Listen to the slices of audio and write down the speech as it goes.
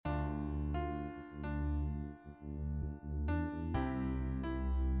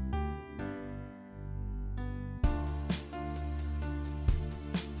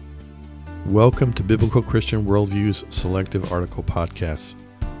Welcome to Biblical Christian Worldview's Selective Article Podcasts.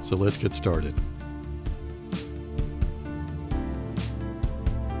 So let's get started.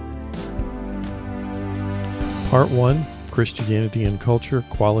 Part 1, Christianity and Culture,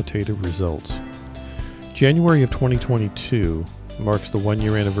 Qualitative Results. January of 2022 marks the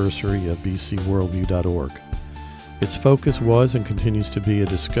one-year anniversary of bcworldview.org. Its focus was and continues to be a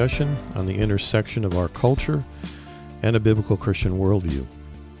discussion on the intersection of our culture and a biblical Christian worldview.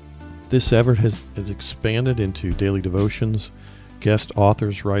 This effort has expanded into daily devotions, guest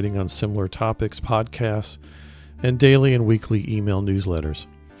authors writing on similar topics, podcasts, and daily and weekly email newsletters.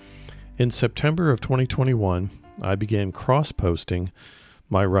 In September of 2021, I began cross-posting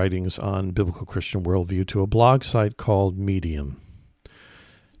my writings on biblical Christian worldview to a blog site called Medium.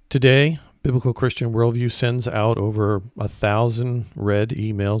 Today, Biblical Christian Worldview sends out over 1,000 read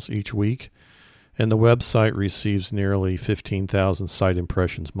emails each week, and the website receives nearly 15,000 site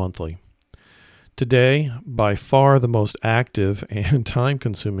impressions monthly. Today, by far the most active and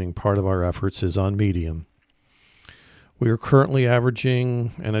time-consuming part of our efforts is on Medium. We are currently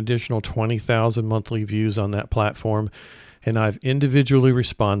averaging an additional 20,000 monthly views on that platform, and I've individually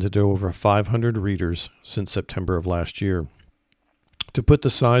responded to over 500 readers since September of last year. To put the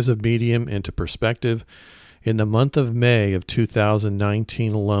size of Medium into perspective, in the month of May of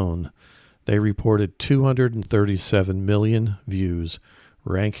 2019 alone, they reported 237 million views,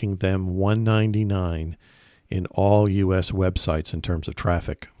 ranking them 199 in all U.S. websites in terms of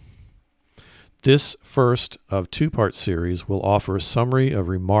traffic. This first of two-part series will offer a summary of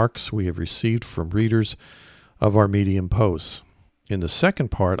remarks we have received from readers of our Medium posts. In the second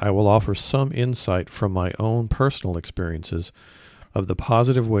part, I will offer some insight from my own personal experiences of the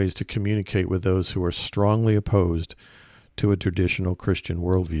positive ways to communicate with those who are strongly opposed to a traditional Christian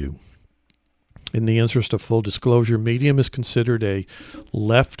worldview. In the interest of full disclosure, Medium is considered a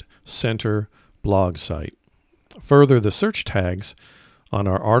left-center blog site. Further, the search tags on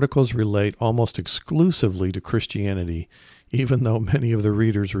our articles relate almost exclusively to Christianity, even though many of the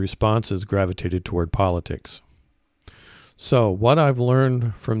readers' responses gravitated toward politics. So, what I've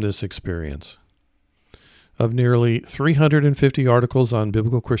learned from this experience. Of nearly 350 articles on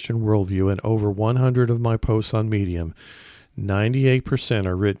biblical Christian worldview and over 100 of my posts on Medium, 98%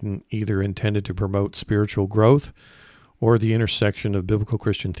 are written either intended to promote spiritual growth or the intersection of biblical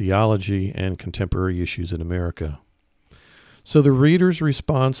Christian theology and contemporary issues in America. So the readers'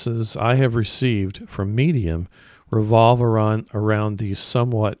 responses I have received from Medium revolve around these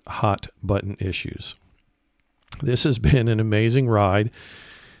somewhat hot-button issues. This has been an amazing ride,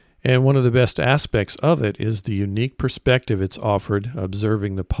 and one of the best aspects of it is the unique perspective it's offered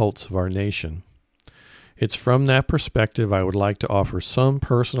observing the pulse of our nation. It's from that perspective I would like to offer some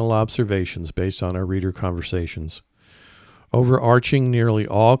personal observations based on our reader conversations. Overarching nearly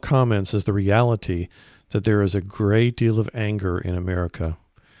all comments is the reality that there is a great deal of anger in America.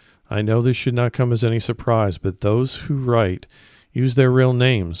 I know this should not come as any surprise, but those who write use their real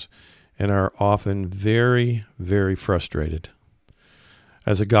names and are often very, very frustrated.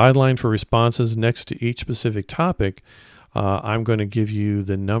 As a guideline for responses next to each specific topic, I'm going to give you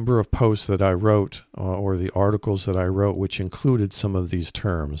the number of posts that I wrote or the articles that I wrote which included some of these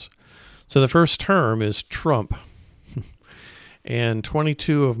terms. So the first term is Trump. And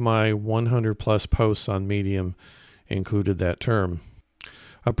 22 of my 100 plus posts on Medium included that term.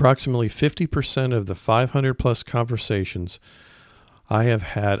 Approximately 50% of the 500 plus conversations I have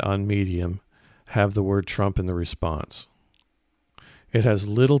had on Medium have the word Trump in the response. It has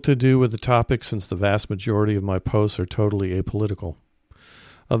little to do with the topic since the vast majority of my posts are totally apolitical.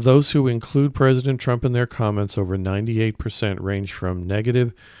 Of those who include President Trump in their comments, over 98% range from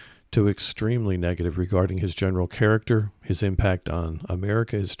negative to extremely negative regarding his general character, his impact on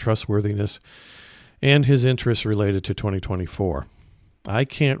America, his trustworthiness, and his interests related to 2024. I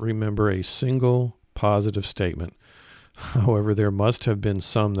can't remember a single positive statement. However, there must have been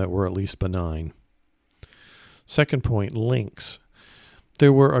some that were at least benign. Second point, links.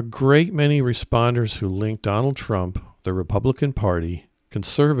 There were a great many responders who linked Donald Trump, the Republican Party,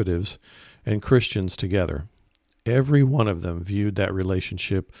 conservatives, and Christians together. Every one of them viewed that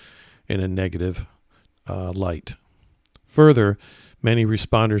relationship in a negative light. Further, many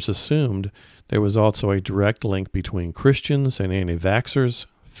responders assumed there was also a direct link between Christians and anti-vaxxers,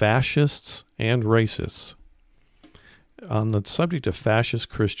 fascists, and racists. On the subject of fascist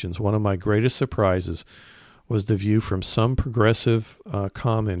Christians, one of my greatest surprises was the view from some progressive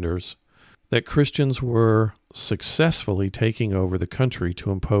commenters that Christians were successfully taking over the country to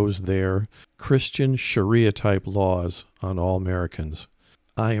impose their Christian Sharia-type laws on all Americans.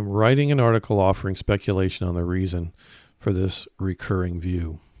 I am writing an article offering speculation on the reason for this recurring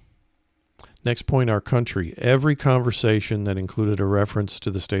view. Next point, our country. Every conversation that included a reference to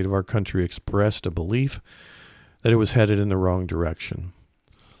the state of our country expressed a belief that it was headed in the wrong direction.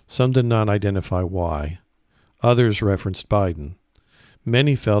 Some did not identify why. Others referenced Biden.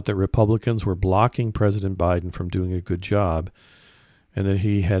 Many felt that Republicans were blocking President Biden from doing a good job and that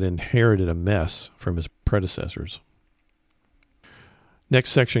he had inherited a mess from his predecessors.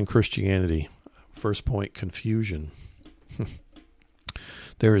 Next section, Christianity. First point, confusion.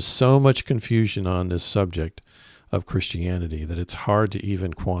 There is so much confusion on this subject of Christianity that it's hard to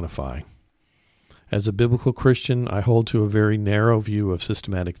even quantify. As a biblical Christian, I hold to a very narrow view of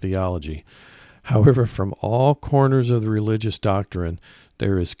systematic theology. However, from all corners of the religious doctrine,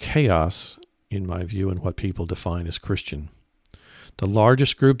 there is chaos, in my view, in what people define as Christian. The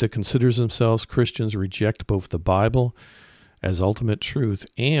largest group that considers themselves Christians reject both the Bible as ultimate truth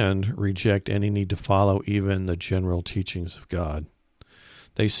and reject any need to follow even the general teachings of God.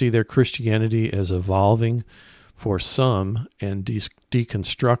 They see their Christianity as evolving for some and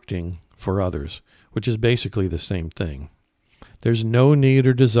deconstructing for others, which is basically the same thing. There's no need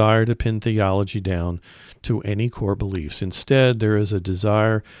or desire to pin theology down to any core beliefs. Instead, there is a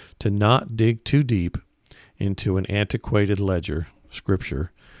desire to not dig too deep into an antiquated ledger,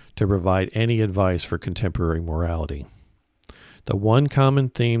 Scripture, to provide any advice for contemporary morality. The one common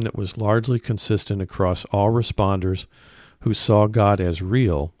theme that was largely consistent across all responders who saw God as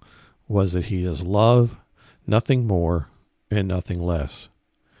real was that he is love, nothing more, and nothing less.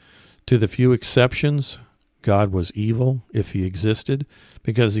 To the few exceptions, God was evil, if he existed,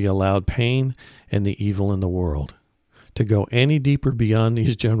 because he allowed pain and the evil in the world. To go any deeper beyond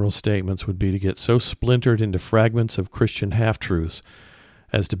these general statements would be to get so splintered into fragments of Christian half-truths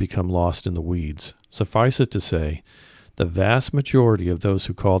as to become lost in the weeds. Suffice it to say, the vast majority of those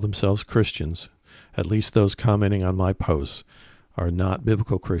who call themselves Christians, at least those commenting on my posts, are not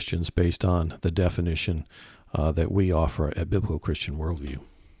biblical Christians based on the definition that we offer at Biblical Christian Worldview.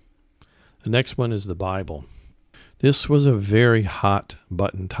 The next one is the Bible. This was a very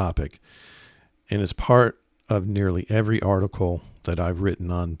hot-button topic and is part of nearly every article that I've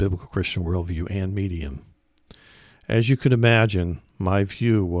written on Biblical Christian Worldview and Medium. As you could imagine, my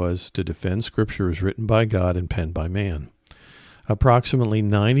view was to defend Scripture as written by God and penned by man. Approximately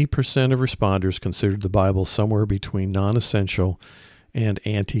 90% of responders considered the Bible somewhere between non-essential and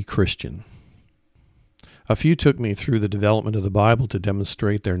anti-Christian. A few took me through the development of the Bible to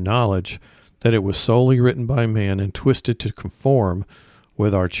demonstrate their knowledge that it was solely written by man and twisted to conform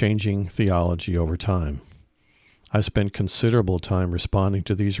with our changing theology over time. I spent considerable time responding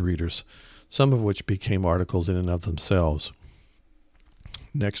to these readers, some of which became articles in and of themselves.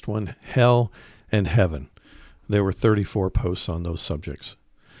 Next one, hell and heaven. There were 34 posts on those subjects.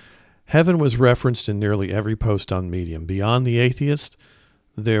 Heaven was referenced in nearly every post on Medium. Beyond the atheist,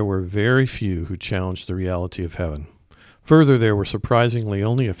 there were very few who challenged the reality of heaven. Further, there were surprisingly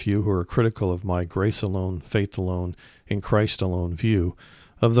only a few who were critical of my grace alone, faith alone, in Christ alone view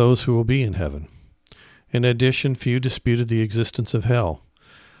of those who will be in heaven. In addition, few disputed the existence of hell.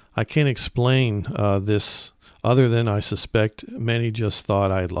 I can't explain this other than I suspect many just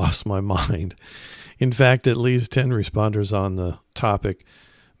thought I had lost my mind. In fact, at least 10 responders on the topic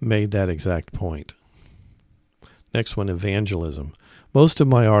made that exact point. Next one, evangelism. Most of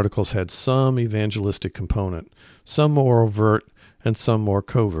my articles had some evangelistic component, some more overt and some more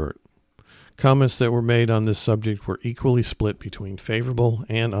covert. Comments that were made on this subject were equally split between favorable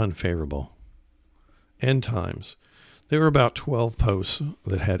and unfavorable. End times. There were about 12 posts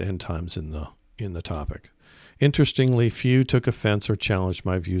that had end times in the topic. Interestingly, few took offense or challenged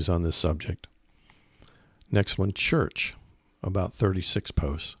my views on this subject. Next one, church. About 36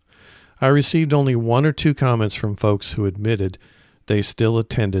 posts. I received only 1 or 2 comments from folks who admitted they still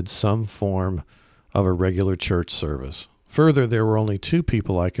attended some form of a regular church service. Further, there were only 2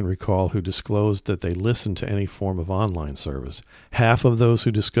 people I can recall who disclosed that they listened to any form of online service. Half of those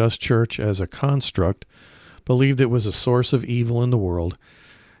who discussed church as a construct believed it was a source of evil in the world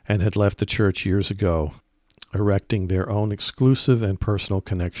and had left the church years ago, erecting their own exclusive and personal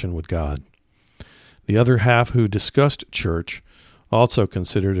connection with God. The other half who discussed church also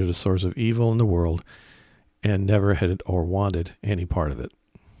considered it a source of evil in the world and never had or wanted any part of it.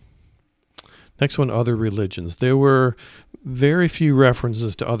 Next one, other religions. There were very few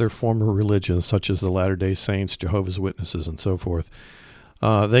references to other former religions, such as the Latter-day Saints, Jehovah's Witnesses, and so forth.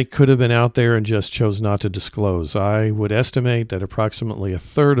 They could have been out there and just chose not to disclose. I would estimate that approximately a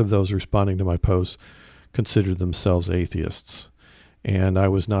third of those responding to my posts considered themselves atheists, and I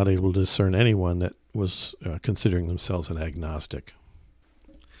was not able to discern anyone that was considering themselves an agnostic.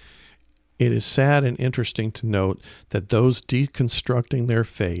 It is sad and interesting to note that those deconstructing their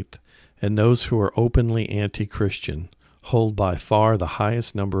faith and those who are openly anti-Christian hold by far the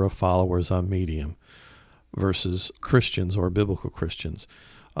highest number of followers on Medium versus Christians or biblical Christians,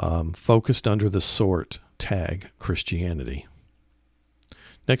 focused under the SORT tag, Christianity.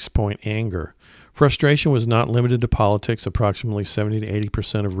 Next point, anger. Frustration was not limited to politics. Approximately 70 to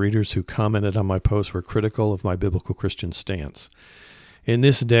 80% of readers who commented on my posts were critical of my biblical Christian stance. In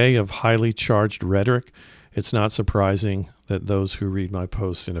this day of highly charged rhetoric, it's not surprising that those who read my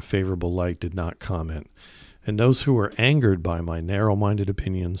posts in a favorable light did not comment, and those who were angered by my narrow-minded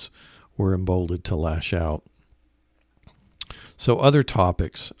opinions were emboldened to lash out. So other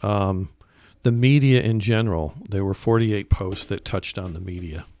topics. The media in general, there were 48 posts that touched on the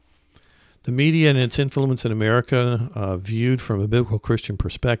media. The media and its influence in America, viewed from a biblical Christian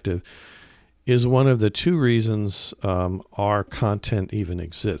perspective, is one of the two reasons our content even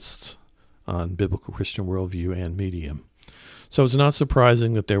exists on Biblical Christian Worldview and Medium. So it's not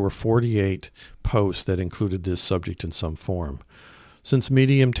surprising that there were 48 posts that included this subject in some form. Since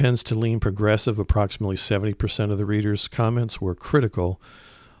Medium tends to lean progressive, approximately 70% of the readers' comments were critical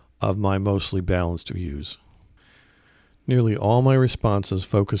of my mostly balanced views. Nearly all my responses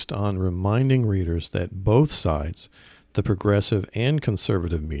focused on reminding readers that both sides, the progressive and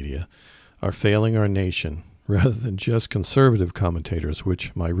conservative media, are failing our nation, rather than just conservative commentators,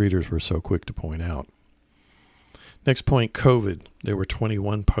 which my readers were so quick to point out. Next point, COVID. There were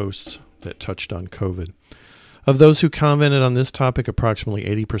 21 posts that touched on COVID. Of those who commented on this topic, approximately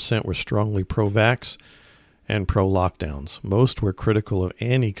 80% were strongly pro-vax and pro-lockdowns. Most were critical of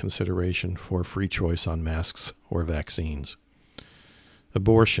any consideration for free choice on masks or vaccines.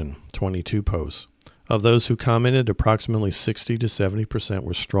 Abortion, 22 posts. Of those who commented, approximately 60 to 70%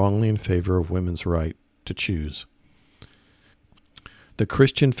 were strongly in favor of women's right to choose. The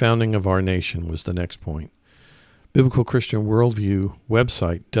Christian founding of our nation was the next point. Biblical Christian Worldview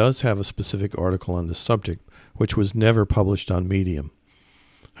website does have a specific article on this subject, which was never published on Medium.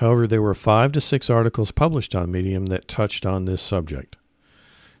 However, there were 5 to 6 articles published on Medium that touched on this subject.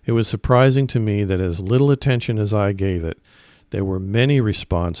 It was surprising to me that as little attention as I gave it, there were many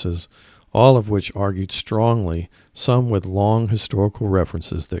responses, all of which argued strongly, some with long historical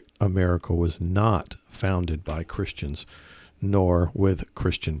references, that America was not founded by Christians, nor with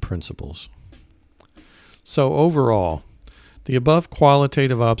Christian principles. So overall, the above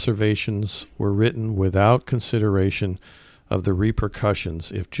qualitative observations were written without consideration of the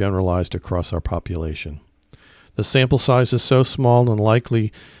repercussions if generalized across our population. The sample size is so small and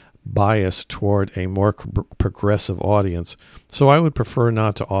likely biased toward a more progressive audience, so I would prefer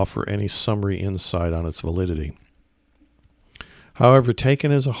not to offer any summary insight on its validity. However,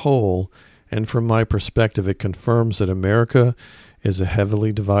 taken as a whole, and from my perspective, it confirms that America is a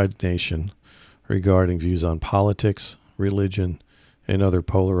heavily divided nation regarding views on politics, religion, and other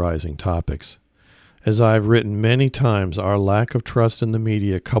polarizing topics. As I have written many times, our lack of trust in the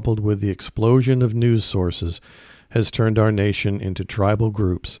media, coupled with the explosion of news sources, has turned our nation into tribal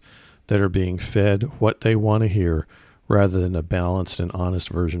groups that are being fed what they want to hear rather than a balanced and honest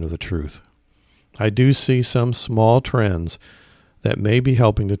version of the truth. I do see some small trends that may be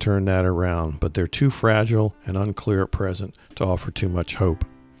helping to turn that around, but they're too fragile and unclear at present to offer too much hope.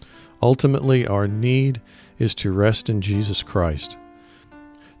 Ultimately, our need is to rest in Jesus Christ.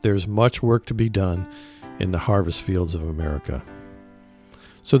 There's much work to be done in the harvest fields of America.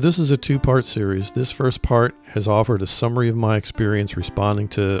 So this is a 2-part series. This first part has offered a summary of my experience responding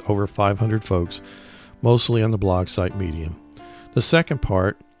to over 500 folks, mostly on the blog site Medium. The second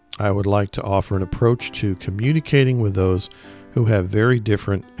part, I would like to offer an approach to communicating with those who have very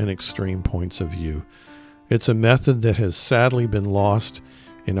different and extreme points of view. It's a method that has sadly been lost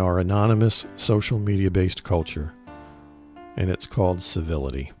in our anonymous social media-based culture, and it's called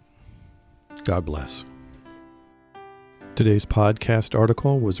civility. God bless. Today's podcast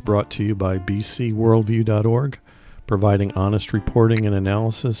article was brought to you by bcworldview.org, providing honest reporting and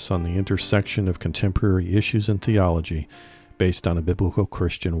analysis on the intersection of contemporary issues and theology based on a biblical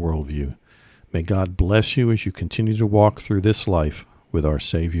Christian worldview. May God bless you as you continue to walk through this life with our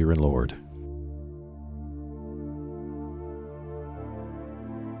Savior and Lord.